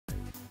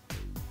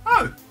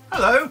Oh,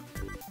 hello.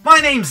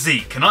 My name's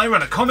Zeke and I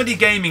run a comedy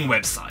gaming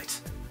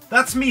website.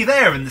 That's me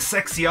there in the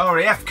sexy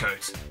RAF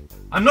coat.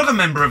 I'm not a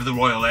member of the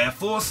Royal Air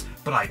Force,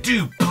 but I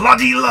do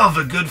bloody love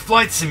a good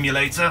flight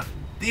simulator.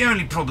 The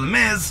only problem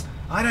is,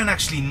 I don't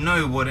actually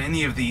know what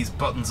any of these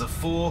buttons are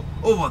for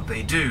or what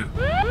they do.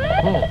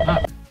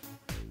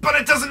 But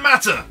it doesn't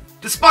matter!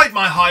 Despite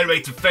my high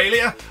rate of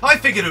failure, I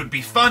figured it would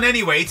be fun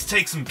anyway to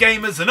take some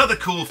gamers and other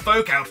cool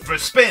folk out for a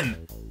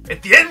spin.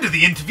 At the end of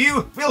the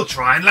interview, we'll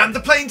try and land the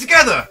plane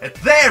together at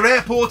their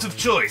airport of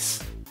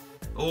choice.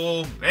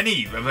 Or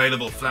any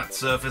available flat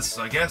surface,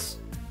 I guess.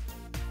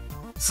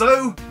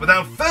 So,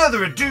 without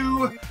further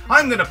ado,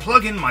 I'm gonna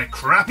plug in my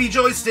crappy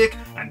joystick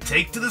and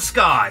take to the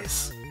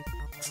skies.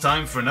 It's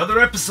time for another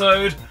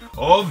episode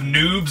of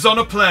Noobs on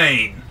a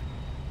Plane.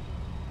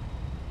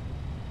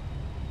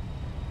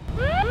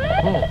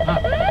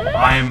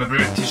 I am a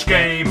British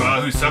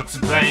gamer who sucks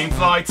at playing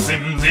flight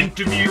sims,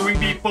 interviewing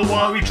people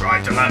while we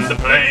try to land a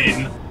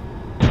plane.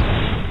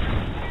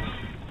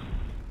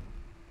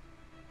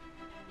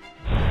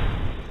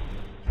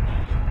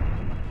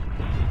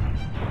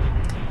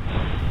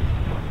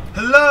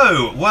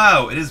 Hello!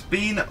 Wow, it has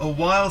been a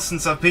while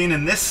since I've been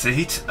in this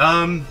seat.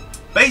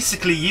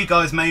 Basically, you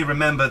guys may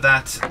remember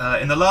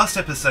that in the last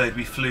episode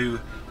we flew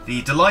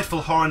the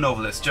delightful horror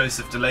novelist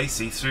Joseph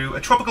DeLacy through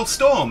a tropical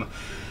storm.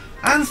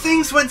 And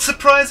things went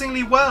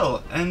surprisingly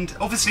well, and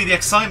obviously the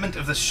excitement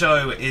of the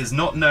show is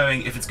not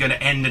knowing if it's going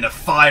to end in a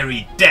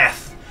fiery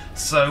death.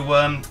 So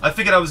I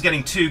figured I was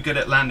getting too good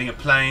at landing a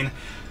plane,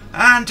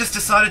 and just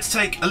decided to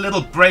take a little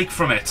break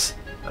from it.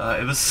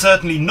 It was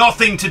certainly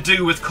nothing to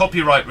do with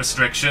copyright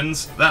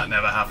restrictions. That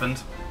never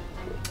happened.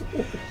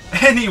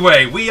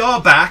 Anyway, we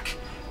are back,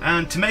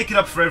 and to make it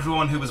up for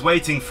everyone who was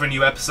waiting for a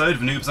new episode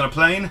of Noobs on a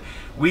Plane,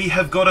 we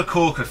have got a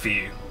corker for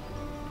you.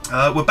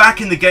 We're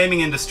back in the gaming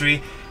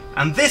industry,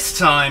 and this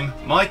time,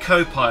 my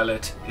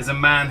co-pilot is a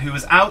man who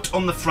is out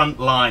on the front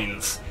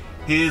lines.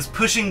 He is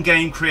pushing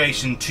game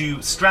creation to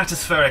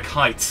stratospheric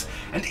heights,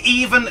 and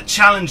even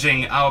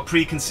challenging our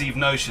preconceived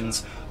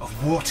notions of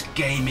what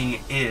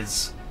gaming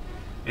is.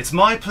 It's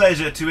my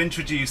pleasure to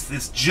introduce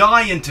this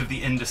giant of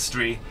the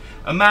industry,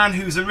 a man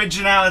whose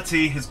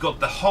originality has got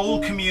the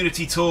whole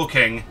community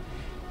talking,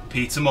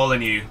 Peter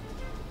Molyneux.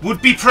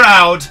 Would be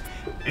proud,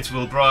 it's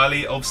Will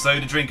Brierly of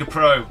Soda Drinker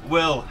Pro.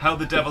 Will, how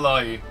the devil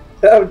are you?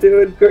 I'm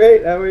doing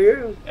great, how are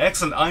you?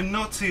 Excellent, I'm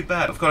not too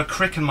bad. I've got a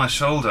crick in my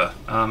shoulder.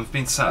 I've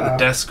been sat at the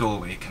desk all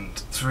week and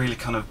it's really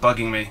kind of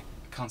bugging me.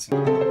 I can't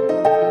seem to...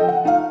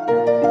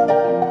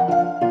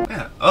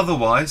 Yeah,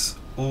 otherwise,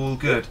 all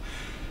good.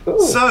 Ooh.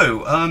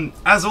 So,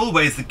 as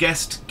always, the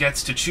guest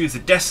gets to choose a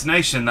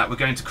destination that we're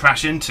going to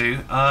crash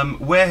into.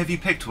 Where have you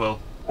picked, Will?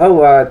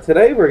 Oh,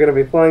 today we're going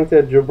to be flying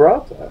to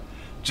Gibraltar.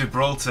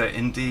 Gibraltar,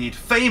 indeed.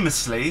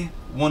 Famously,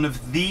 one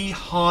of the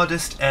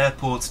hardest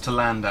airports to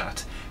land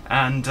at.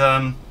 And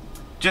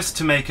just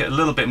to make it a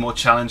little bit more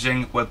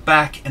challenging, we're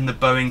back in the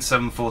Boeing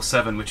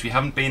 747, which we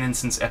haven't been in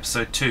since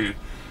episode 2.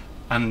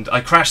 And I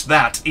crashed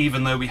that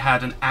even though we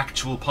had an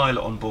actual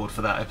pilot on board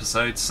for that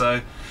episode, so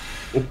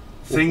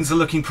things are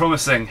looking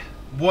promising.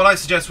 What I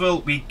suggest,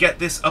 Will, we get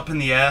this up in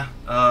the air,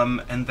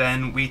 and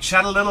then we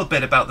chat a little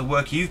bit about the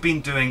work you've been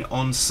doing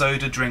on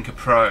Soda Drinker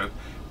Pro.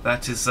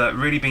 That has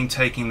really been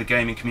taking the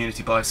gaming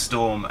community by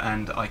storm,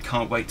 and I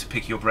can't wait to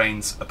pick your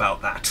brains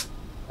about that.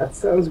 That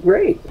sounds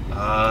great.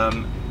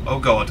 Oh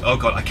god,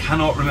 I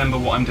cannot remember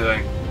what I'm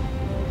doing.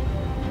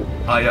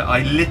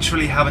 I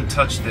literally haven't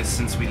touched this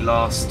since we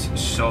last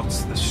shot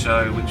the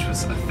show, which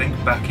was, I think,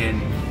 back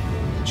in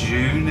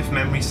June, if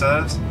memory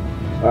serves.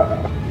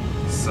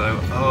 So,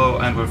 oh,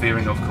 and we're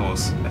veering off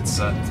course. Let's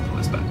pull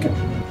this back.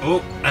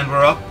 Oh, and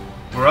we're up.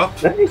 We're up.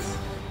 Nice.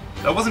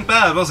 That wasn't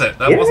bad, was it?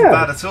 That wasn't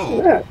bad at all.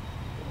 Yeah,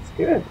 that's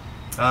good.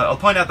 I'll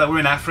point out that we're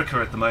in Africa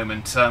at the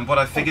moment. What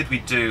I figured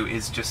we'd do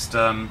is just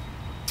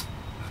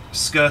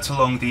skirt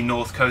along the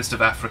north coast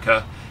of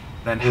Africa,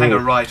 then hang a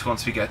right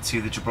once we get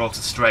to the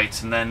Gibraltar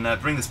Strait, and then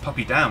bring this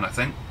puppy down, I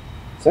think.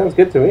 Sounds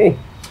good to me.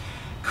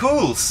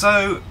 Cool,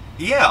 so,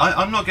 yeah,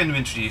 I'm not going to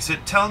introduce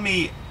it. Tell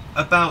me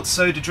about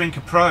Soda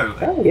Drinker Pro.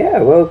 Oh, yeah,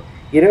 well,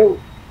 you know,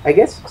 I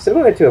guess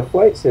similar to a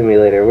flight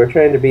simulator, we're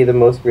trying to be the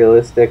most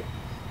realistic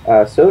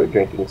soda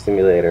drinking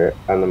simulator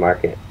on the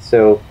market.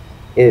 So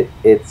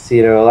it's,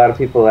 you know, a lot of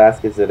people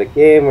ask, is it a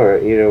game, or,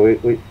 you know,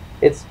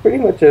 it's pretty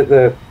much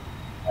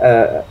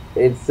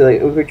it's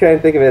like, we're trying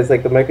to think of it as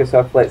like the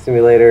Microsoft Flight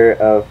Simulator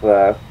of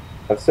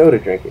soda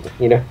drinking,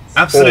 you know?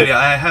 Absolutely, So,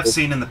 I have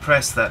seen in the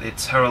press that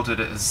it's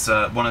heralded as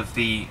one of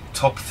the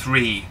top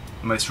 3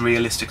 most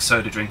realistic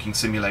soda drinking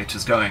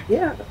simulators going.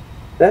 Yeah,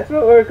 that's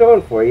what we're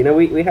going for. You know,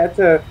 we had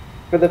to,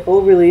 for the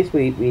full release,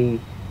 we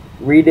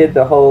redid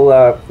the whole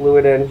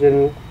fluid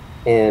engine,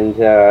 and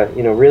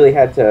you know, really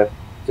had to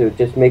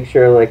just make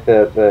sure like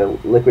the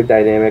liquid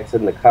dynamics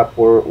in the cup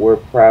were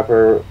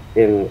proper,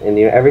 and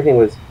you know, everything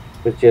was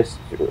just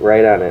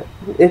right on it.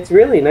 It's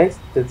really nice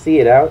to see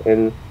it out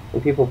and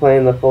people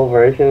playing the full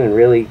version, and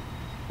really,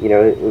 you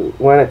know, we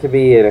want it to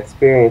be an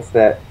experience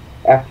that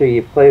after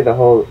you play the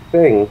whole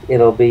thing,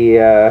 it'll be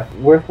a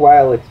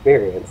worthwhile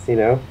experience, you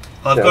know?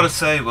 I've So- got to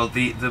say, well,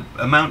 the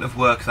amount of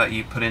work that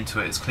you put into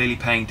it is clearly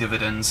paying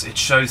dividends. It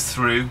shows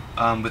through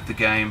with the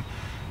game,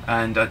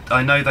 and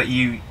I know that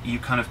you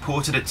kind of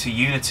ported it to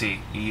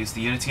Unity. You used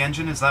the Unity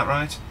engine, is that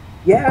right?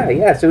 Yeah,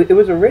 yeah. So it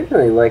was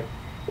originally like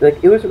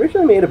it was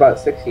originally made about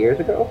 6 years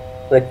ago.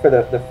 Like for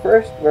the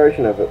first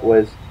version of it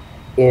was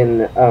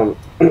in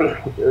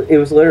it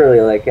was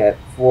literally like at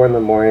 4 in the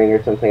morning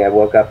or something. I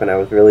woke up and I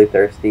was really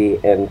thirsty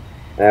and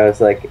I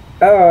was like,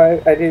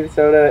 oh, I need a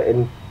soda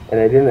and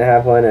I didn't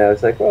have one and I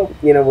was like, well,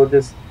 we'll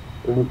just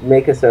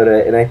make a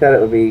soda and I thought it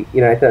would be,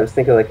 I was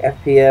thinking like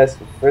FPS,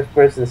 first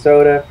person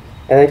soda,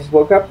 and I just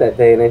woke up that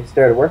day and I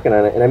started working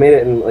on it and I made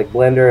it in like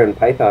Blender and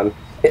Python.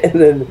 And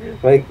then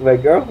my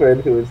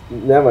girlfriend, who is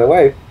now my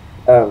wife,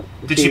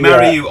 did she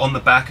marry you on the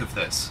back of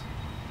this?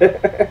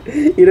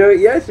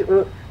 Yes.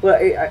 Well,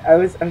 I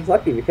was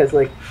lucky because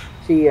like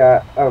she,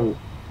 I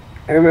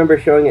remember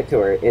showing it to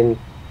her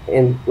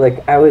and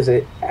like I was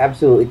an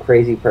absolutely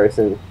crazy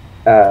person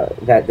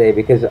that day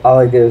because all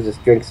I did was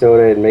just drink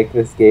soda and make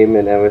this game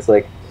and I was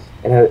like,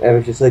 I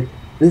was just like,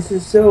 this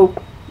is so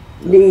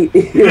neat,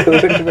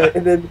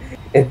 and then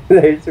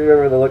I just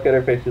remember the look on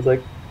her face. She's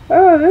like,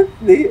 oh,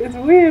 that's neat. It's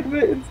weird,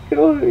 but it's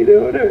cool,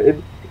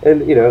 whatever.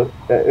 And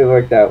it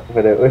worked out,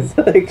 but it was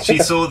like she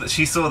saw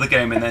the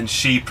game and then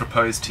she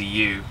proposed to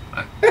you.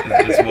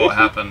 Is what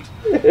happened.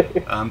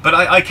 But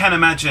I can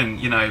imagine,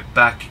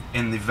 back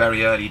in the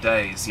very early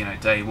days,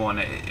 day one,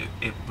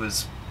 it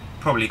was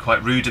probably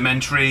quite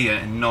rudimentary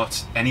and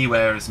not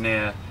anywhere as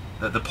near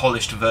the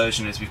polished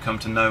version as we've come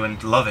to know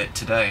and love it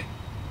today.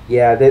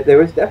 Yeah, there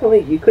was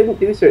definitely, you couldn't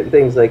do certain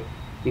things, like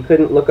you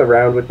couldn't look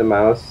around with the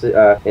mouse,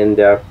 and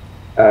there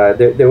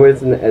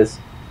wasn't as,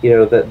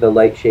 the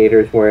light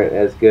shaders weren't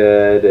as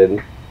good,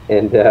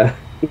 and there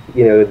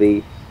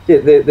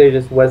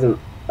just wasn't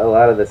a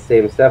lot of the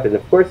same stuff, and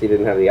of course you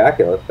didn't have the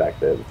Oculus back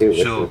then too, which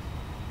Sure.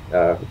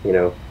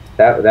 was,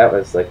 that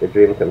was like a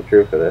dream come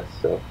true for this.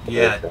 So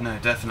yeah, no,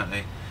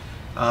 definitely.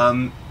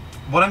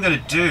 What I'm going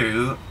to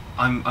do,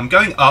 I'm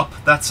going up.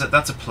 That's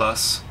a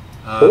plus.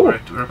 Cool.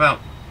 We're about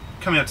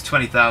coming up to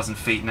 20,000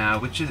 feet now,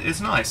 which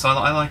is nice.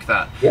 I like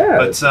that. Yeah.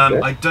 But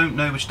I don't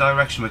know which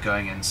direction we're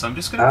going in, so I'm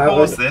just going to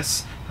pause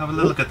this, have a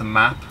little look at the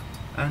map,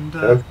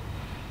 and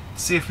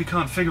see if we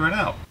can't figure it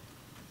out.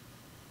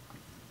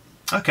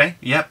 Okay,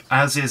 yep,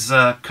 as is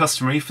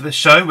customary for this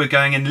show, we're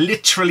going in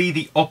literally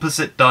the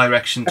opposite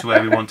direction to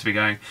where we want to be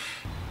going.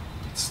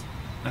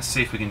 Let's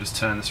see if we can just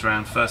turn this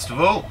around first of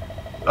all.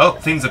 Oh,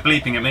 things are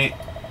bleeping at me.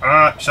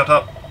 Shut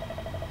up.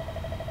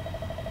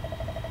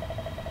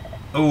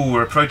 Oh,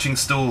 we're approaching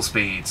stall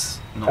speeds.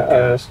 Not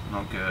good,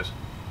 not good.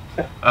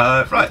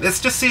 Right,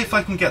 let's just see if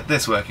I can get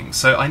this working.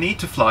 So I need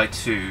to fly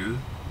to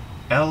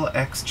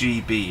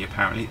LXGB,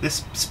 apparently.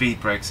 This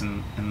speed brake's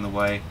in the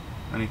way.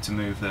 I need to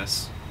move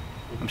this.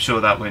 I'm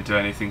sure that won't do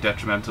anything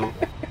detrimental.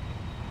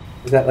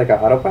 Is that like a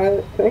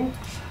autopilot thing?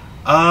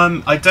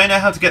 I don't know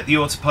how to get the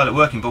autopilot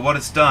working, but what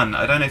it's done,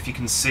 I don't know if you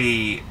can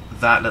see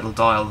that little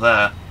dial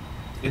there.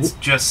 It's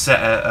just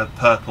set a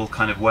purple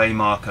kind of way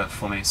marker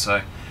for me,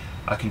 so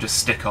I can just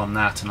stick on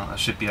that and I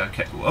should be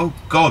okay. Oh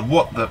god,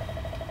 what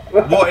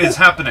is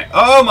happening?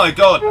 Oh my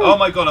god,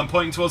 I'm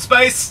pointing towards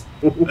space!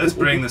 Let's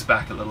bring this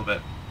back a little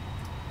bit.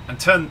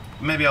 And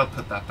maybe I'll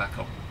put that back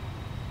up.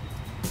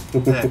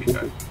 There we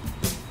go.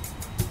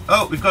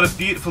 Oh, we've got a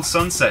beautiful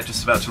sunset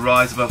just about to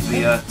rise above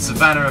the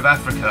savannah of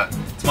Africa.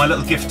 It's my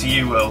little gift to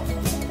you, Will.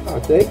 Oh,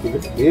 thank you.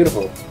 It's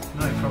beautiful.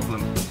 No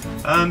problem.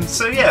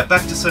 So yeah,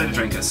 back to Soda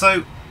Drinker.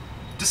 So,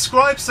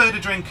 describe Soda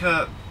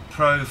Drinker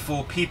Pro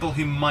for people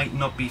who might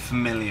not be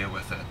familiar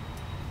with it.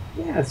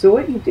 Yeah, so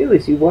what you do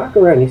is you walk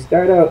around. You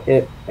start out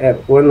at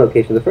one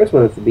location. The first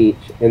one is the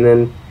beach, and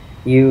then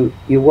you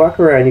walk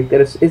around. You've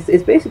got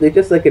it's basically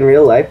just like in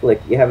real life.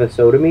 Like you have a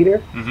soda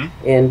meter,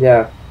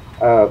 and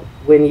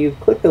when you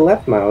click the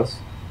left mouse,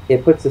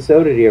 it puts the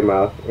soda to your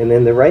mouth, and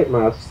then the right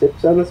mouse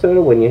sips on the soda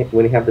when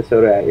you have the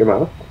soda at your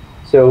mouth.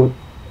 So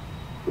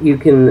you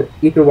can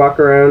walk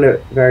around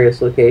at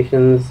various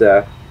locations.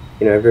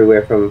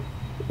 Everywhere from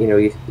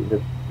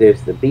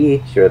there's the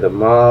beach or the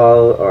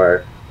mall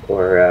or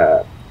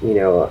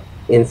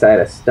inside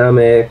a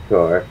stomach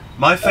or.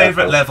 My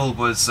favourite level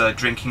was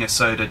drinking a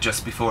soda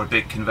just before a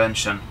big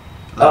convention.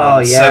 Oh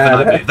yeah, 7,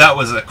 I believe. That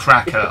was a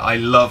cracker. I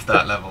loved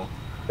that level.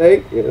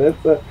 Thank you.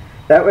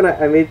 That one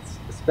I made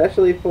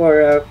especially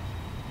for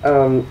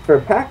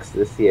PAX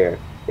this year.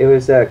 It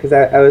was because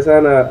I was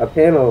on a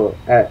panel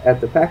at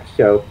the PAX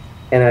show,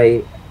 and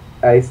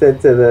I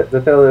said to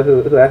the fellow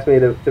who asked me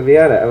to be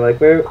on it, I'm like,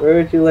 where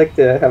would you like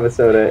to have a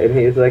soda? And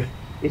he was like,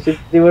 you should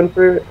do one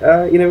for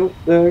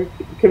the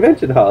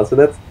convention hall. So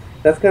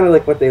that's kind of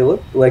like what they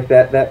look like.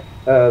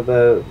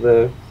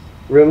 The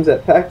rooms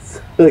at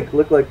PAX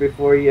look like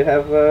before you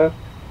have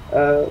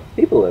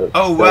people in.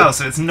 Oh wow!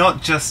 So it's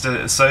not just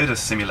a soda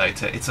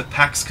simulator; it's a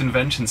PAX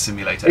convention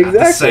simulator Exactly,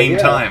 at the same yeah.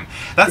 time.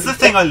 That's the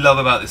thing I love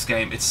about this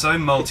game. It's so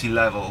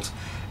multi-leveled,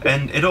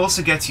 and it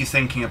also gets you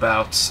thinking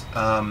about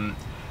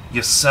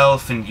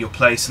yourself and your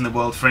place in the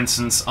world. For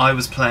instance, I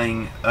was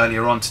playing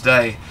earlier on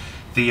today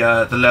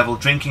the level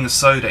drinking a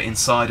soda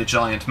inside a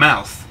giant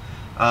mouth.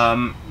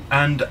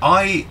 And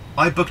I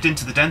booked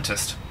into the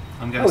dentist.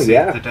 I'm going to see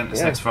the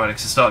dentist next Friday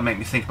because it started to make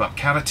me think about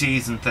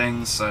cavities and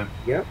things. So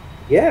yeah,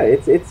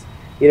 it's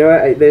you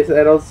know, there's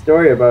that old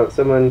story about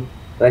someone,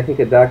 I think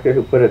a doctor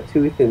who put a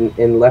tooth in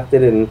and left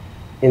it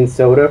in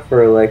soda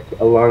for like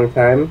a long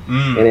time,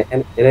 and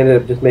it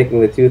ended up just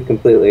making the tooth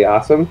completely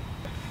awesome.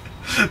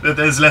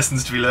 There's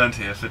lessons to be learned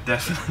here for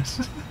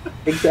definite.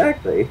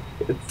 Exactly.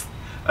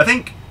 I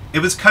think it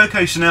was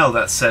Coco Chanel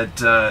that said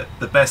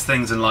the best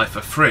things in life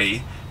are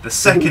free. The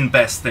second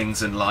best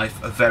things in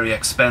life are very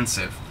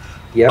expensive.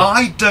 Yep.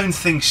 I don't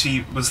think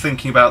she was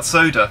thinking about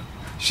soda.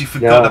 She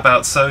forgot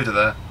about soda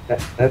there.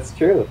 That's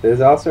true.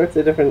 There's all sorts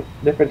of different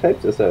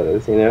types of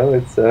sodas. You know,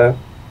 it's and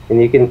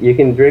you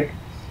can drink.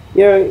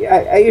 You know,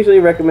 I usually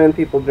recommend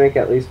people drink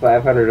at least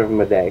 500 of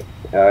them a day,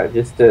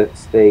 just to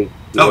stay.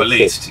 At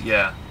least,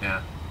 yeah.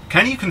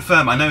 Can you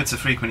confirm? I know it's a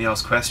frequently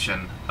asked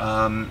question.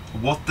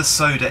 What the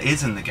soda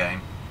is in the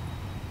game?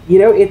 You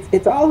know,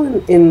 it's all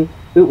in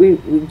we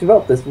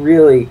developed this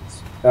really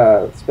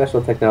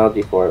special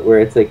technology for it, where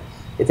it's like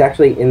it's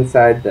actually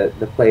inside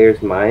the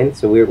player's mind.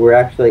 So we're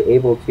actually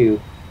able to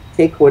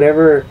take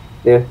whatever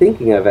they're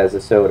thinking of as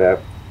a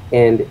soda,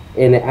 and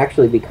it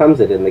actually becomes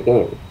it in the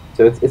game.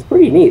 So it's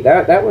pretty neat.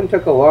 That one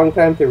took a long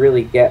time to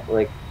really get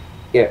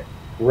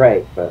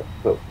right, but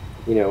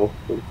you know,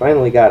 we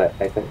finally got it,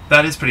 I think.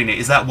 That is pretty neat.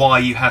 Is that why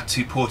you had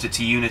to port it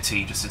to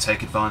Unity, just to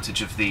take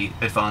advantage of the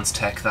advanced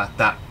tech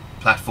that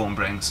platform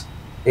brings?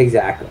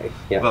 Exactly.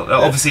 Yeah. Well,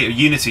 obviously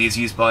Unity is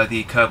used by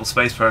the Kerbal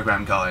Space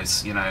Program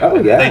guys, you know.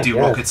 Oh, yeah, they do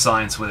rocket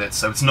science with it,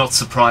 so it's not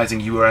surprising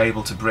you were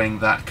able to bring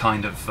that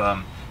kind of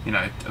you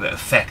know,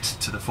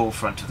 effect to the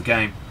forefront of the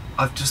game.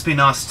 I've just been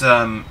asked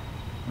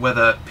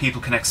whether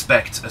people can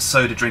expect a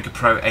Soda Drinker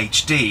Pro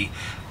HD,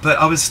 but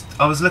I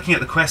was looking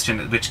at the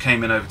question which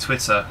came in over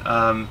Twitter.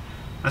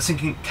 I was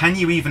thinking, can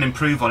you even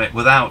improve on it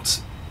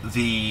without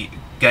the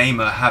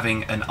gamer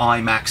having an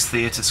IMAX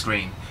theater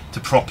screen to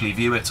properly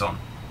view it on?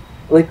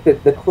 Like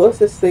the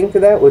closest thing to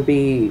that would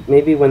be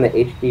maybe when the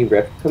HD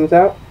Rift comes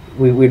out.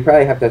 We'd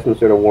probably have to have some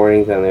sort of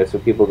warnings on there so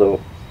people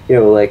don't, you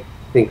know, like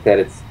think that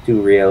it's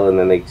too real and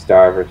then they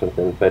starve or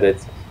something. But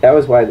that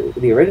was why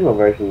the original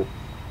version,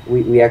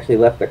 we actually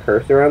left the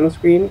cursor on the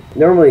screen.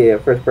 Normally a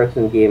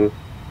first-person game,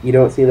 you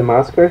don't see the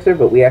mouse cursor,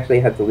 but we actually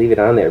had to leave it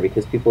on there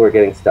because people were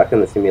getting stuck in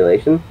the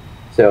simulation.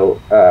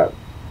 So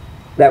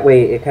that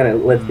way it kind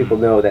of lets people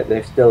know that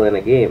they're still in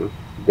a game.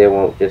 They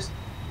won't just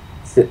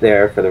sit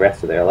there for the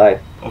rest of their life.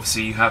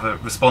 Obviously you have a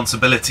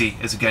responsibility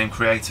as a game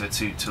creator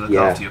to look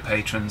after your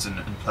patrons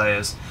and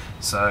players.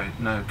 So,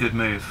 no, good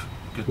move.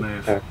 Good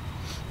move.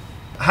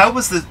 How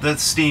was the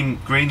Steam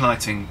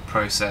greenlighting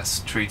process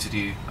treated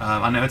you?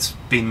 I know it's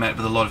been met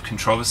with a lot of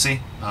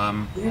controversy,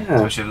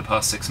 especially over the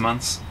past 6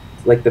 months.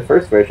 Like the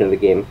first version of the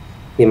game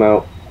came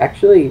out,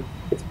 actually,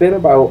 it's been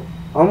about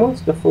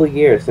almost a full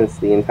year since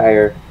the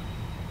entire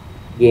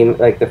game,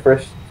 like the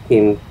first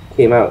game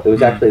came out. It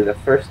was actually the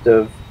 1st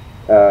of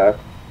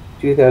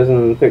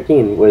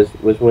 2013 was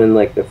when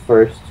like the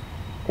first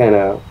kind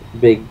of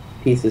big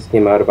pieces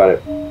came out about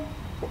it.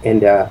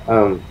 And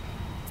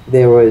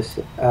there was...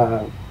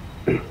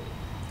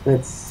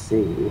 let's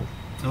see.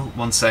 Oh,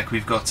 one sec.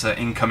 We've got an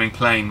incoming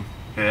plane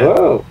here.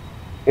 Whoa!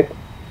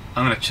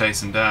 I'm going to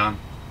chase him down.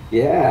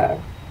 Yeah.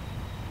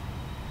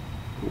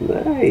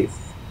 Nice.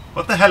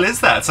 What the hell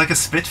is that? It's like a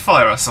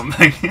Spitfire or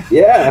something.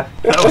 Yeah.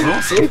 That was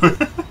awesome.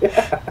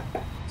 Yeah.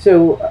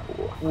 So,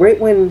 right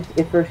when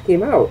it first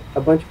came out,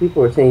 a bunch of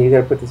people were saying, you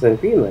gotta put this on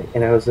Greenlight.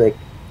 And I was like,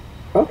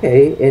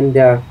 okay. And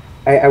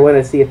I want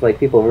to see if like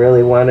people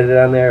really wanted it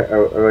on there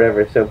or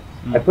whatever. So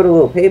I put a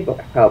little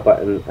PayPal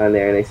button on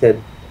there, and I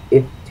said,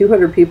 if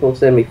 200 people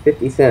send me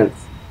 50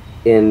 cents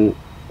in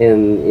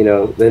you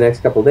know the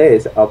next couple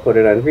days, I'll put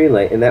it on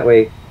Greenlight, and that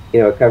way,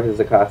 you know, it covers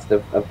the cost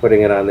of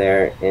putting it on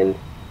there, and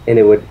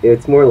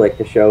it's more like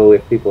to show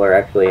if people are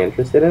actually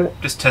interested in it.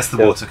 Just test the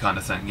water kind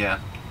of thing, yeah.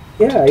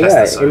 Yeah,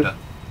 test the soda.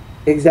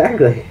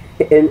 Exactly,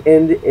 and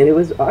it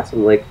was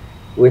awesome. Like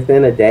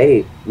within a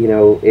day, you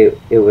know,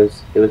 it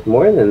was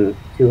more than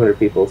 200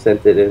 people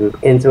sent it in,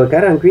 and so it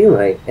got on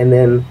Greenlight, and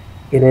then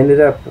it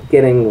ended up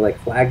getting like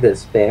flagged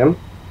as spam.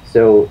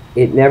 So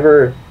it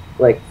never,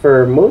 like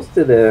for most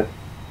of the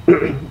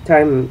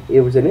time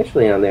it was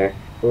initially on there,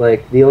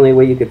 like the only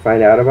way you could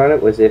find out about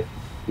it was if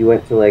you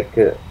went to like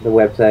the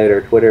website or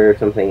Twitter or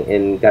something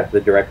and got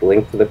the direct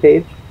link to the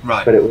page.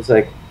 Right. But it was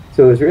like,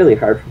 so it was really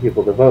hard for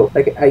people to vote.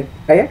 Like I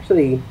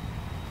actually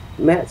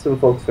met some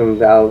folks from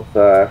Valve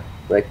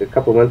like a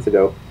couple months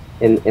ago,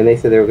 and they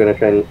said they were going to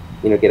try and,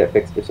 you know, get it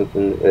fixed or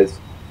something,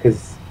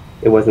 because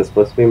it wasn't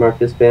supposed to be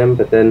marked as spam.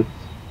 But then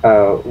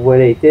what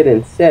they did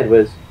instead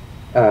was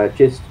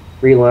just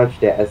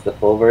relaunched it as the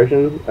full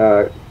version,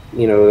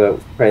 you know,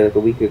 probably like a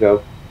week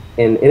ago,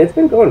 and it's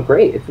been going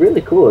great. It's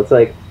really cool. It's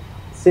like,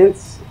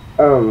 since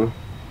I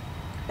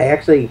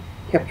actually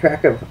kept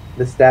track of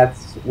the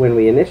stats when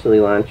we initially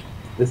launched,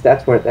 the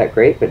stats weren't that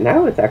great, but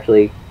now it's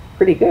actually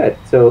pretty good.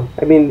 So,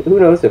 I mean, who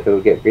knows if it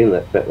would get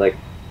greenlit, but like,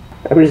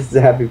 I'm just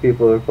happy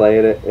people are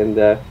playing it,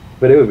 and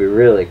But it would be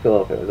really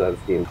cool if it was on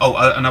Steam. Oh,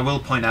 and I will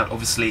point out,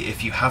 obviously,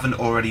 if you haven't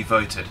already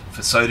voted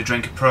for Soda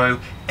Drinker Pro,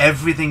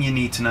 everything you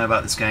need to know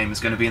about this game is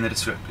going to be in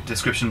the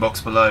description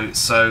box below,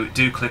 so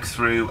do click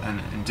through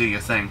and do your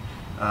thing,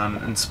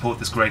 and support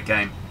this great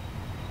game.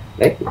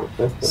 Thank you.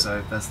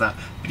 So there's that.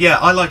 But yeah,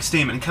 I like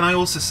Steam, and can I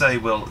also say,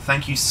 Will,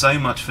 thank you so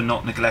much for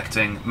not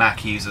neglecting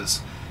Mac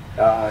users.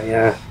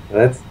 Yeah,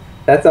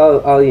 that's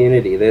all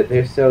Unity.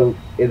 They're so,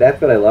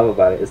 that's what I love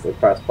about it, is the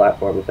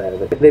cross-platform side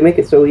of it. They make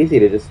it so easy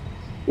to just,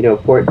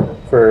 port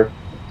for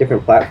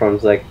different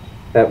platforms. Like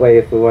that way,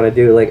 if we want to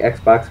do like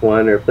Xbox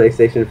One or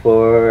PlayStation 4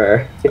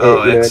 or any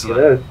of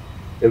those,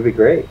 it would be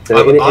great. So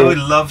I would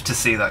love to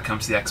see that come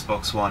to the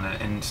Xbox One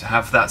and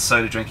have that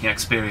soda drinking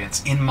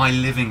experience in my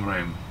living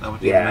room. That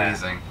would be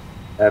amazing.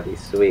 That'd be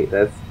sweet.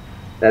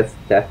 That's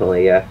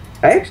definitely. I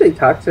actually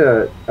talked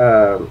to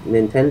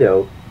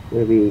Nintendo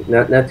maybe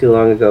not too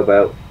long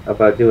ago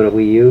about doing a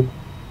Wii U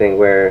thing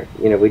where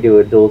we do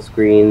a dual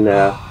screen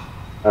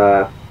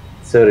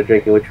soda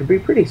drinking, which would be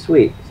pretty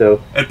sweet.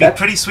 So it'd be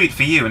pretty sweet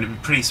for you, and it'd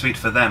be pretty sweet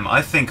for them.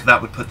 I think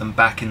that would put them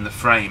back in the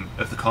frame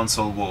of the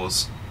console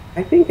wars.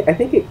 I think it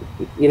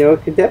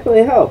it could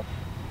definitely help.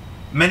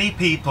 Many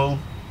people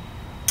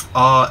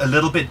are a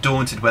little bit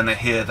daunted when they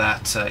hear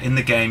that in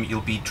the game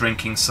you'll be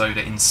drinking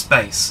soda in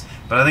space.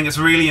 But I think it's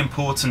really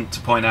important to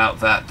point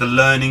out that the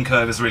learning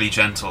curve is really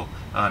gentle.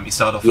 You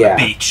start off at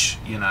a beach,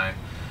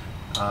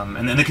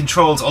 and then the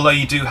controls, although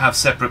you do have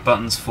separate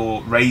buttons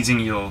for raising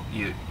your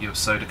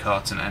soda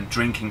carton and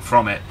drinking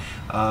from it,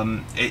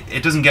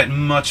 it doesn't get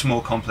much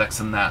more complex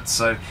than that.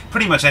 So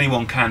pretty much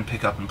anyone can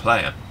pick up and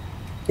play it.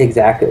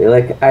 Exactly.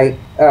 Like I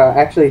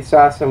actually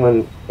saw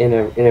someone in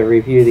a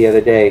review the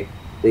other day.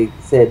 They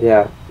said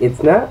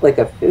it's not like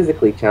a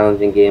physically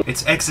challenging game.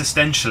 It's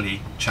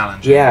existentially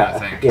challenging. I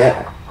think.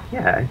 Yeah.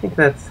 I think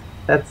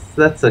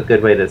that's a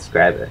good way to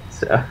describe it.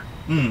 So.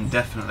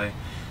 Definitely.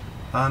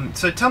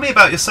 So tell me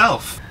about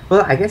yourself.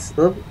 Well, I guess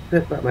a little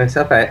bit about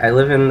myself. I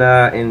live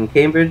in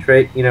Cambridge,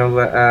 right?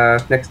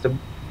 Next to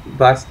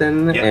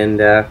Boston,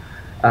 and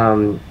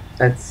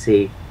let's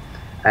see.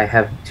 I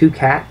have 2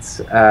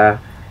 cats.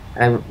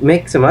 I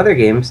make some other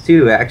games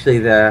too. Actually,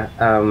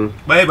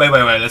 Wait.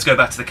 Let's go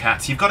back to the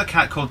cats. You've got a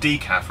cat called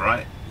Decaf,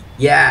 right?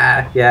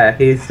 Yeah.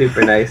 He's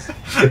super nice.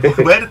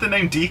 Where did the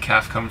name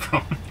Decaf come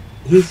from?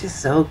 He's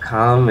just so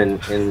calm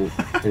and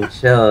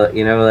chill.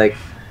 Like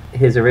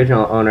his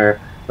original owner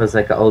was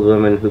like an old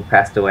woman who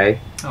passed away,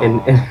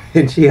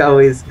 and she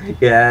always,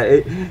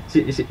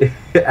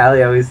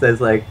 Allie always says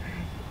like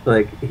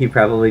he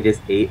probably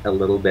just ate a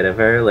little bit of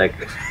her,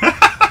 like,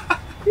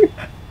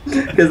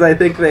 because I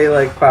think they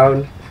like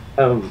found,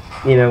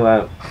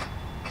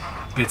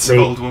 bits of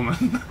old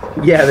woman.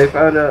 Yeah, they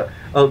found a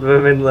old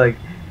woman like,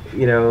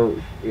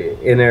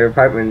 in her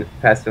apartment,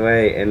 passed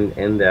away, and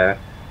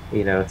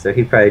so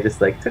he probably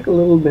just like took a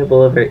little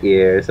nibble of her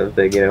ear or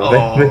something,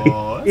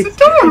 Oh, it's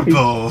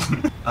adorable.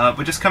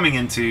 We're just coming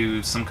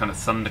into some kind of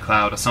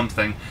thundercloud or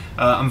something.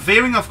 I'm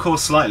veering off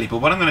course slightly, but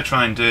what I'm going to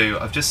try and do,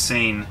 I've just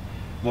seen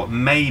what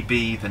may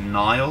be the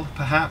Nile,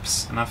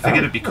 perhaps, and I figured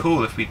it'd be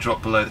cool if we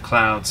dropped below the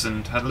clouds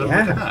and had a little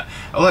look at that.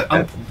 Although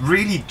I'm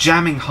really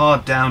jamming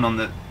hard down on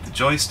the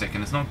joystick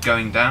and it's not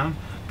going down.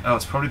 Oh,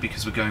 it's probably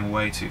because we're going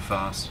way too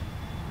fast.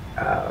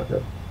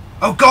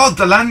 Oh God,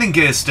 the landing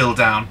gear's still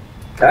down.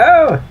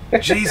 Oh!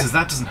 Jesus,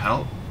 that doesn't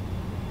help.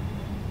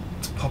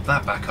 Let's pop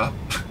that back up.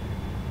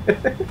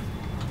 It's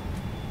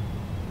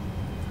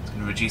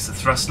going to reduce the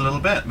thrust a little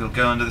bit. We'll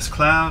go under this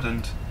cloud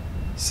and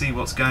see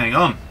what's going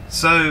on.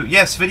 So,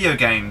 yes, video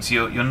games.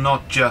 You're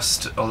not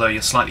just, although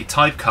you're slightly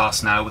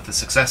typecast now with the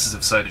successes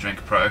of Soda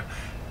Drinker Pro,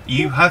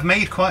 you have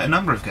made quite a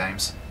number of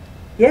games.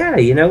 Yeah,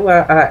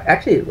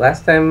 actually,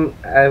 last time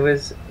I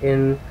was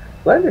in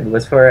London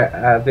was for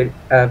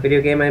a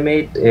video game I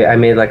made. I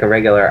made like a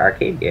regular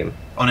arcade game.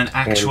 On an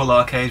actual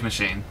arcade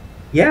machine?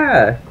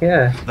 Yeah.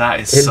 That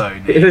is so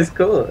neat. It was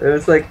cool. It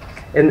was like,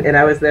 and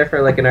I was there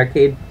for like an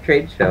arcade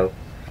trade show.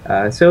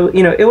 So,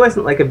 it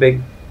wasn't like a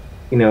big,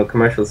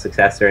 commercial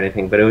success or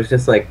anything, but it was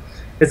just like,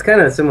 it's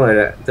kind of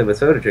similar to the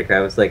Soda Drinker. I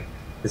was like,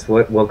 just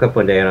woke up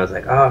one day and I was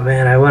like, oh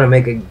man, I want to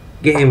make a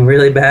game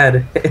really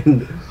bad.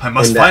 I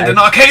must find an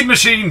arcade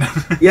machine!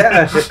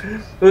 Yeah.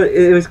 Well,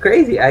 it was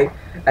crazy. I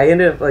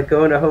ended up like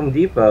going to Home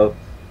Depot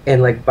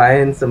and like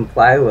buying some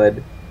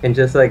plywood and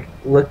just like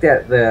looked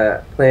at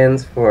the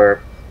plans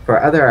for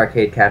other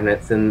arcade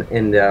cabinets and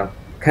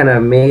kind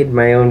of made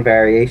my own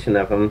variation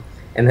of them.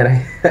 And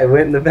then I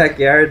went in the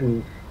backyard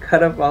and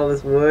cut up all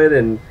this wood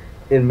and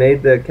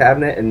made the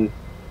cabinet and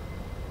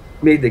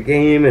made the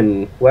game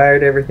and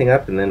wired everything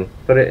up and then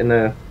put it in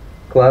the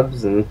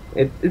clubs and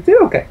it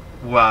did okay.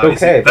 Wow,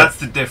 okay, that's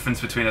the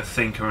difference between a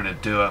thinker and a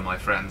doer, my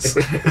friends.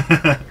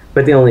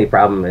 But the only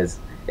problem is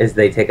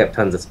they take up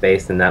tons of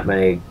space and not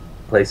many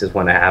places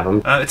want to have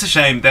them. It's a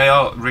shame. They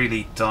are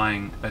really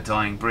a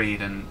dying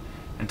breed, and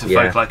to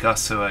folk like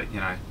us who are,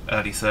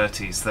 early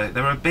 30s,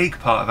 they're a big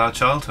part of our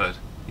childhood.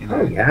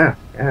 Oh yeah.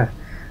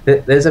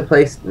 There's a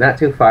place not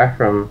too far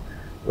from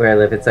where I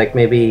live. It's like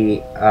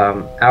maybe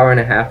hour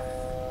and a half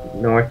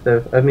north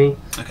of me,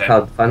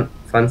 called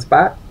Fun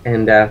Spot,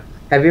 and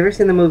Have you ever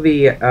seen the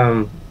movie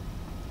the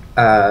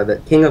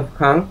King of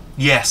Kong?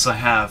 Yes, I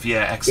have.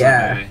 Yeah, excellent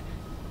Yeah. movie.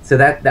 So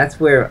that's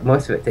where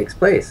most of it takes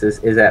place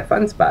is at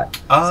Fun Spot.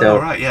 Oh, So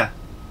right, yeah.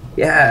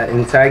 yeah,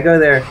 and so I go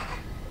there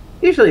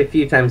usually a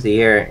few times a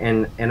year,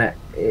 and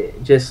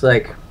it just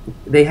like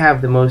they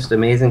have the most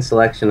amazing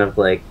selection of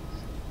like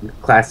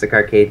classic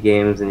arcade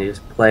games, and you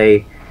just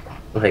play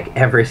like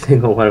every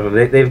single one of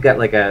them. They've got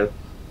like a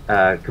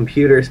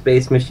computer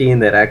space machine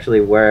that actually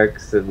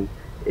works, and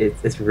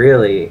it's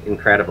really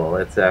incredible.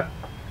 It's a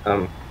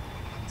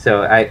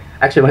so I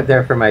actually went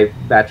there for my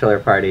bachelor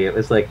party. It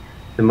was like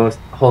the most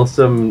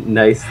wholesome,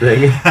 nice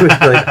thing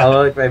with like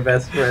all like my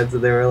best friends,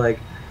 and they were like,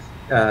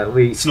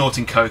 we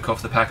Snorting coke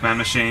off the Pac-Man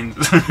machine.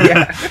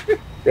 yeah,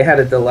 they had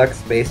a deluxe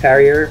Space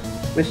Harrier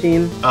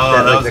machine. Oh,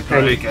 that like, was a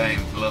great game.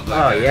 Love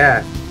that game.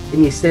 Yeah,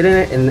 and you sit in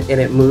it, and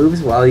it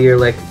moves while you're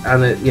like on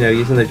the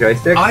using the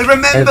joystick. I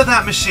remember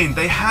that machine.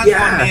 They had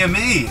one near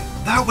me.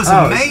 That was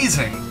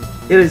amazing.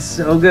 It was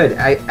so good.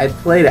 I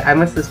played it. I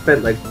must have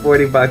spent like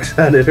 $40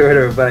 on it or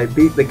whatever, but I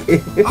beat the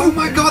game. Oh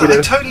my god,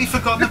 I totally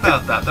forgotten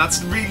about that.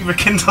 That's really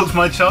rekindled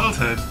my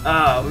childhood.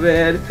 Oh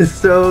man, it's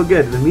so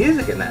good. The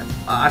music in that,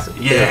 awesome.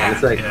 Yeah,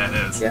 it's like, yeah,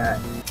 it is.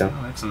 Yeah. So.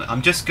 Oh, excellent.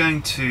 I'm just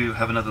going to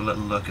have another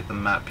little look at the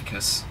map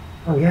because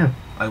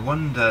I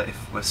wonder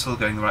if we're still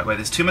going the right way.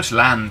 There's too much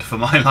land for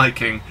my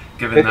liking,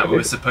 given that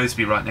we're supposed to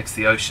be right next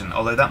to the ocean.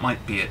 Although that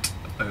might be it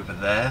over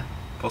there,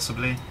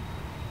 possibly.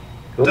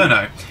 Cool. Don't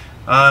know.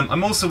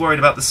 I'm also worried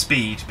about the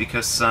speed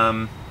because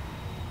I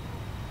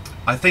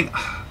think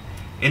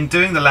in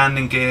doing the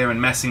landing gear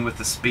and messing with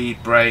the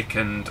speed brake,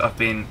 and I've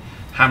been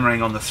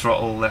hammering on the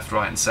throttle left,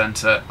 right and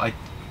centre,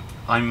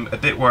 I'm a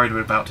bit worried we're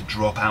about to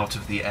drop out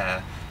of the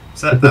air.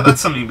 So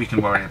that's something we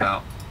can worry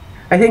about.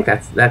 I think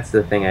that's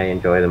the thing I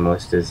enjoy the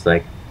most is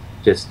like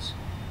just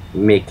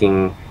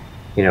making,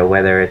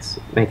 whether it's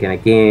making a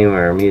game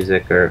or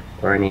music or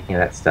any of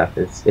that stuff.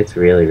 It's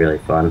really, really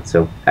fun.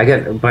 So I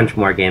got a bunch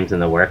more games in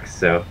the works,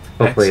 so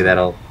hopefully Excellent.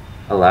 that'll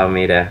allow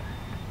me to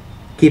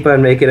keep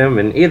on making them.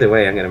 And either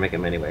way, I'm going to make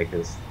them anyway.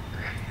 Cause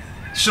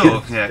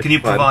sure, yeah. Can you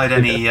fun. provide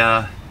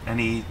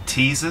any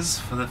teasers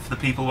for the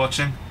people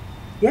watching?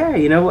 Yeah,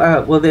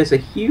 well, there's a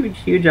huge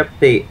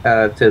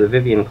update to the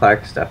Vivian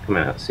Clark stuff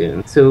coming out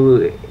soon.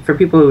 So for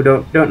people who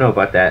don't know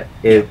about that,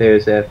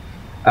 there's a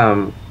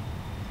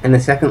in the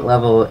second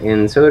level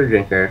in Soda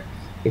Drinker,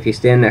 if you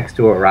stand next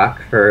to a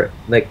rock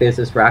there's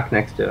this rock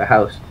next to a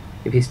house.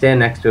 If you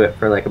stand next to it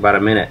for like about a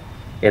minute,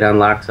 it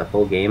unlocks a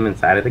full game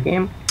inside of the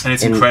game. And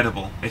it's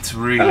incredible. It's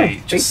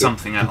really just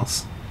something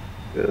else.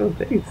 Oh,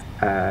 thanks.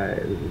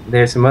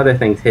 There's some other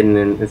things hidden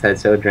inside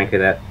Soda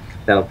Drinker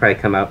that'll probably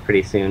come out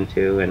pretty soon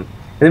too. And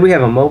then we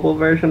have a mobile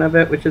version of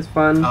it, which is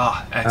fun.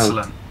 Ah,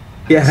 excellent.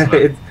 Yeah.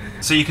 Excellent.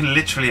 So you can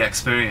literally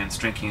experience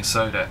drinking a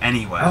soda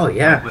anywhere. Oh,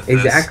 yeah, with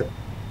exactly. This.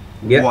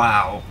 Yep.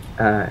 Wow.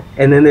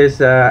 And then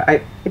there's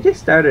I just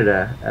started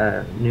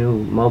a new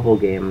mobile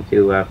game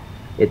too.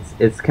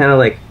 It's kind of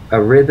like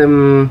a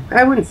rhythm.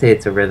 I wouldn't say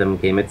it's a rhythm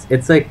game.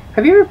 It's like,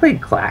 have you ever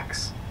played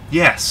Clax?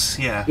 Yes.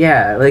 Yeah.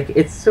 Yeah, like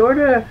it's sort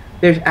of,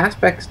 there's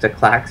aspects to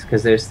Clax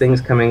because there's things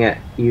coming at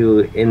you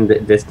in the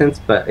distance,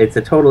 but it's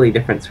a totally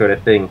different sort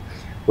of thing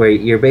where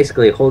you're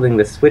basically holding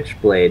the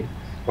switchblade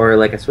or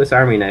like a Swiss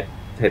Army knife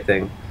type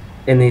thing,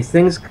 and these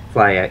things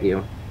fly at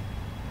you.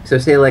 So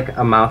say like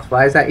a mouse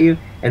flies at you,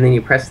 and then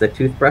you press the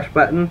toothbrush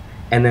button,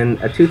 and then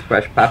a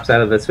toothbrush pops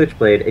out of the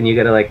switchblade, and you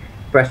gotta like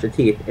brush the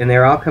teeth, and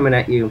they're all coming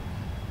at you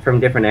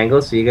from different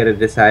angles, so you gotta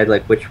decide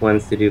like which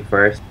ones to do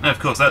first. No, of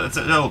course, that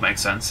all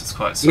makes sense. It's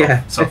quite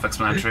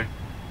self-explanatory.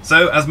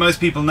 So, as most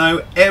people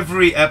know,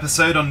 every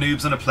episode on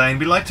Noobs on a Plane,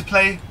 we like to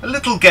play a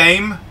little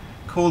game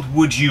called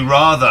Would You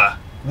Rather.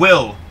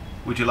 Will,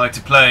 would you like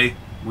to play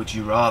Would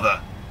You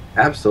Rather?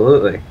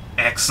 Absolutely.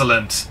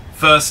 Excellent.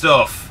 First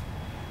off,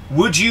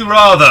 would you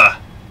rather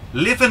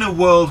live in a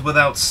world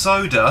without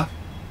soda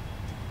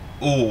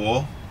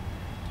or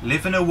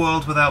live in a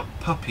world without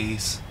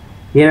puppies?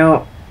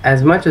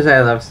 As much as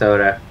I love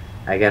soda,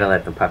 I gotta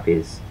let the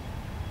puppies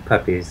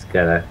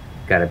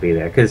gotta be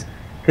there, because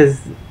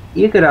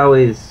you could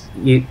always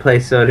play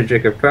Soda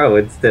Drinker Pro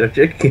instead of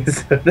drinking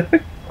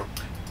soda.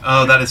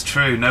 Oh, that is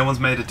true. No one's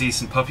made a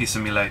decent puppy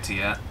simulator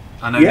yet.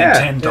 I know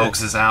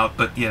Nintendogs is out,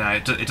 but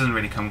it doesn't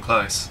really come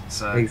close.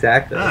 So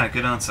exactly.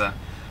 Good answer.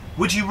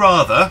 Would you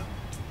rather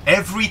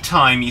every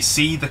time you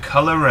see the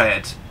colour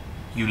red,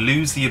 you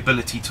lose the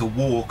ability to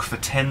walk for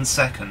 10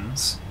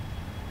 seconds,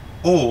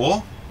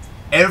 or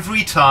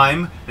every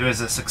time there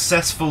is a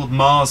successful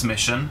Mars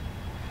mission,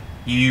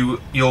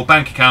 your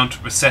bank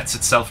account resets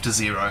itself to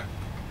 0?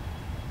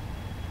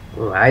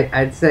 Ooh,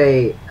 I'd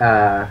say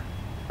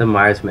the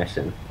Mars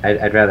mission.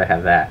 I'd rather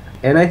have that,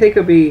 and I think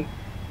it'd be,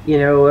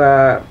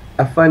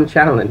 a fun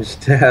challenge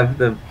to have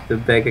the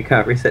bank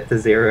account reset to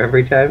 0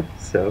 every time.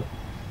 So,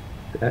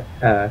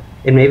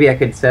 and maybe I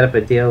could set up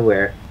a deal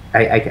where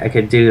I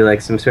could do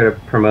like some sort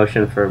of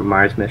promotion for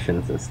Mars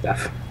missions and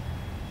stuff.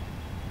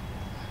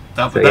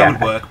 That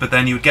would work, but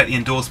then you would get the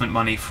endorsement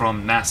money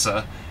from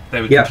NASA.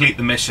 They would complete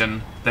the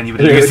mission, then you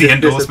would lose the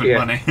endorsement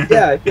money.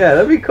 yeah,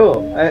 that'd be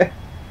cool.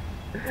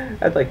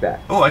 I'd like that.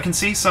 Oh, I can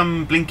see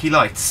some blinky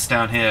lights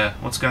down here.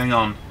 What's going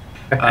on?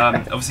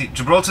 Obviously,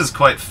 Gibraltar's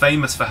quite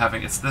famous for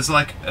having there's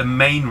like a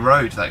main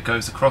road that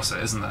goes across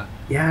it, isn't there?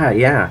 Yeah,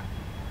 yeah.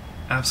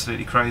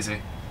 Absolutely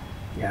crazy.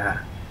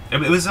 Yeah.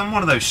 It was on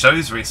one of those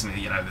shows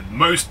recently, the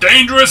most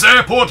dangerous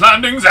airport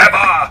landings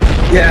ever!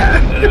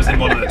 Yeah. And it was in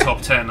one of the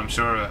top 10, I'm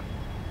sure of it.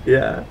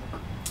 Yeah.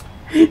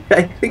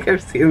 I think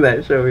I've seen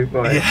that show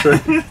before. Yeah,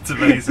 it's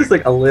amazing. It's just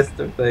like a list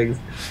of things.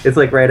 It's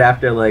like right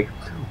after like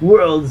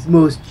world's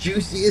most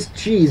juiciest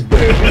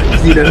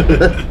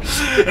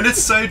cheeseburgers, And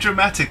it's so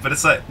dramatic, but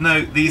it's like,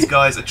 no, these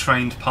guys are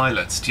trained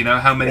pilots. Do you know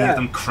how many of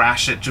them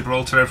crash at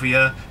Gibraltar every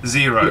year?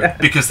 0,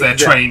 because they're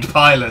trained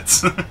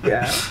pilots.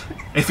 Yeah.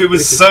 If it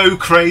was so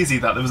crazy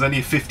that there was only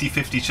a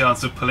 50-50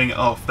 chance of pulling it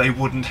off, they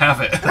wouldn't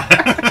have it.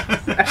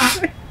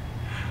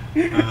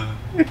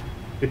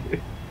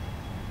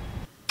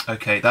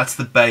 Okay, that's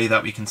the bay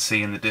that we can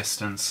see in the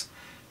distance.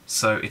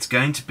 So it's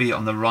going to be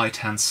on the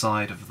right-hand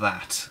side of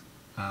that,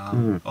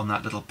 on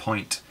that little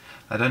point.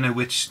 I don't know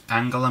which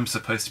angle I'm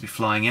supposed to be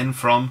flying in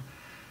from,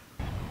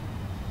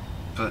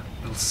 but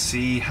we'll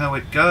see how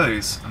it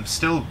goes. I'm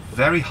still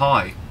very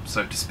high,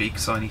 so to speak,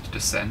 so I need to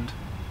descend.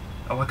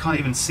 Oh, I can't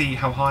even see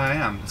how high I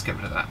am. Let's get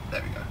rid of that.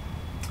 There we go.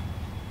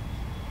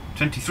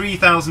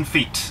 23,000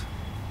 feet.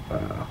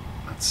 Wow.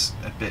 That's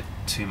a bit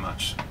too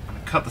much. I'm going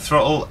to cut the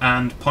throttle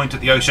and point at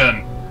the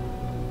ocean.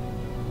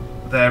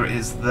 There it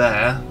is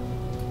there.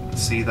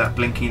 See that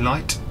blinking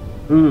light?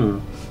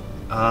 Don't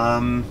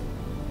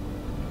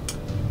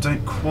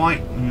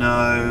quite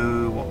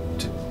know what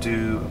to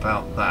do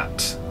about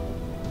that.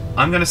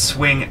 I'm going to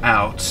swing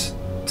out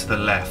to the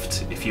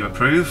left, if you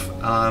approve.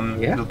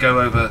 We'll go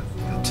over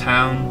the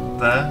town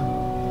there.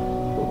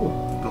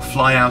 We'll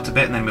fly out a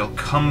bit and then we'll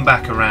come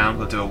back around.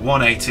 We'll do a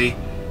 180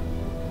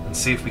 and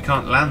see if we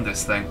can't land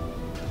this thing.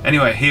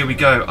 Anyway, here we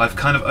go. I've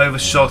kind of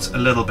overshot a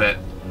little bit.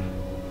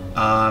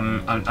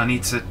 I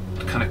need to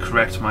kind of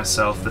correct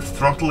myself. The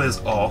throttle is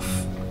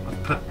off.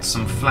 I've put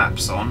some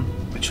flaps on,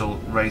 which will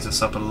raise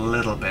us up a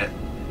little bit,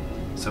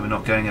 so we're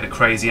not going at a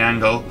crazy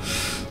angle.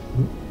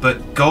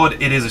 But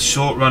God, it is a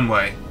short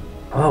runway.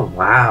 Oh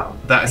wow.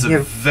 That is a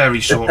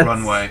very short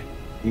runway.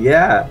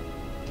 Yeah.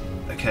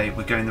 Okay,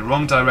 we're going the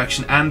wrong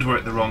direction and we're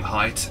at the wrong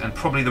height and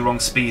probably the wrong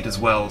speed as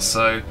well,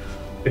 so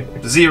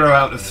 0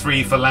 out of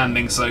 3 for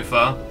landing so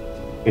far.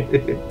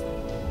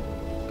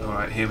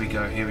 Alright, here we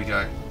go, here we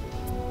go.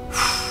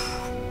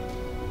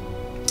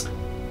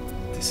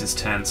 This is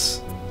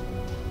tense.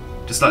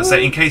 Just like to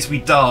say, in case we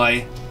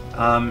die,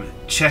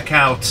 check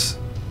out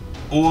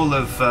all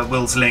of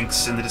Will's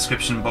links in the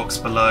description box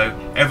below.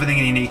 Everything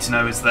you need to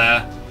know is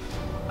there.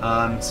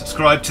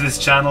 Subscribe to this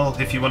channel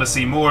if you want to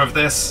see more of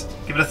this.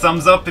 Give it a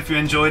thumbs up if you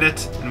enjoyed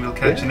it, and we'll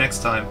catch you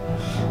next time.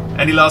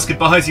 Any last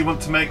goodbyes you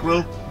want to make,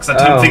 Will? Because I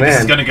don't think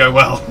this is going to go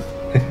well.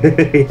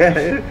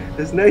 Yeah,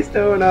 it's nice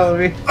knowing all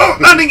of you. Oh,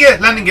 landing gear,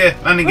 landing gear,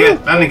 landing gear,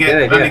 landing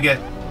gear, landing gear.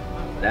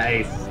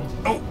 Nice.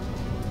 Oh.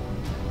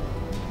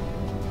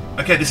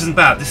 Okay, this isn't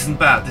bad, this isn't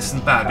bad, this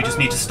isn't bad. We just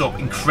need to stop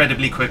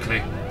incredibly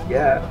quickly.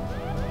 Yeah.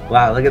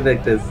 Wow, look at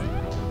this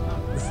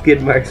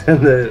skid marks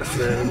on the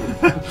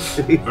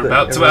We're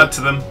about to add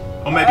to them.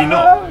 Or maybe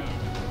not.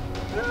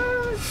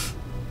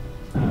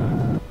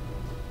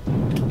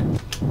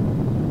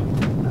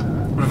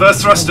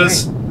 Reverse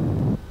thrusters.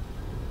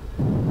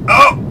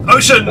 Oh,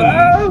 ocean!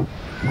 Oh!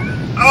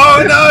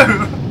 Oh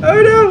no!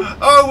 Oh no!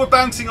 Oh, we're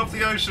bouncing off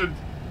the ocean.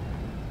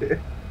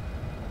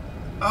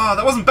 Oh,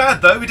 that wasn't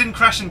bad though. We didn't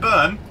crash and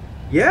burn.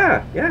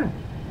 Yeah, yeah.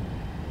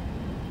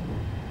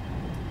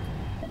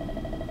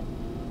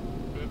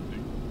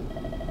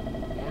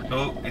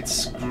 Oh, it's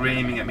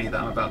screaming at me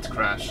that I'm about to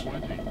crash.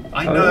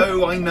 I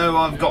know,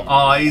 I've got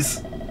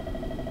eyes.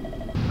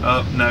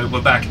 Oh no,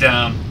 we're back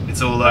down.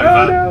 It's all over.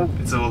 Oh, no.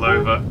 It's all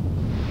over.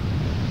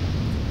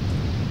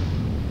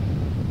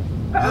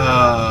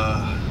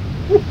 I'll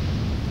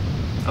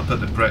put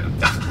the brake.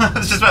 I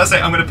was just about to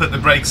say I'm going to put the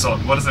brakes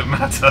on. What does it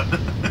matter?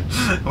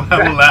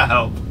 How will that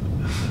help?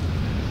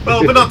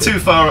 Well, we're not too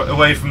far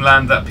away from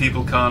land that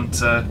people can't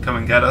come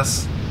and get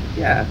us.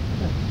 Yeah.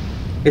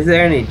 Is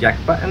there any jack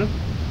button?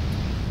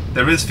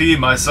 There is for you,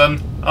 my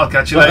son. I'll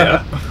catch you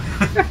later.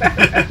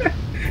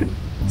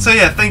 So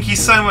yeah, thank you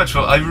so much,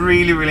 Will. I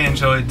really, really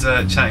enjoyed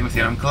chatting with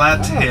you. I'm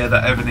glad to hear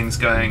that everything's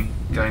going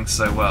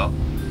so well.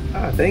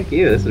 Oh, thank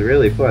you. This is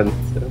really fun.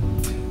 So.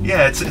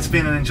 Yeah, it's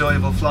been an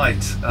enjoyable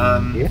flight.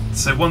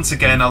 So once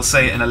again, I'll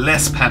say it in a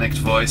less panicked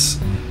voice.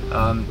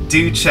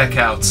 Do check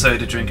out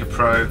Soda Drinker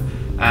Pro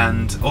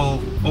and all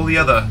the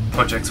other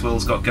projects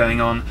Will's got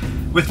going on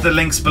with the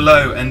links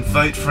below, and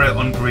vote for it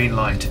on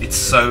Greenlight. It's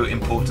so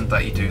important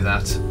that you do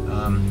that.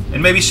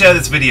 And maybe share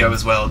this video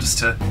as well, just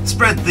to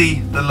spread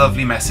the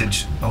lovely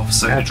message of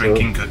soda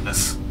drinking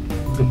goodness.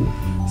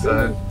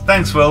 So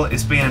thanks, Will.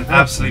 It's been an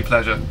absolute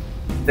pleasure.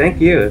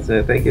 Thank you.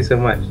 Thank you so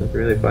much. It's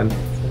really fun.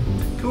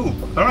 Cool.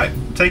 All right.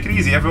 Take it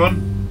easy,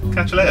 everyone.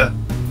 Catch you later.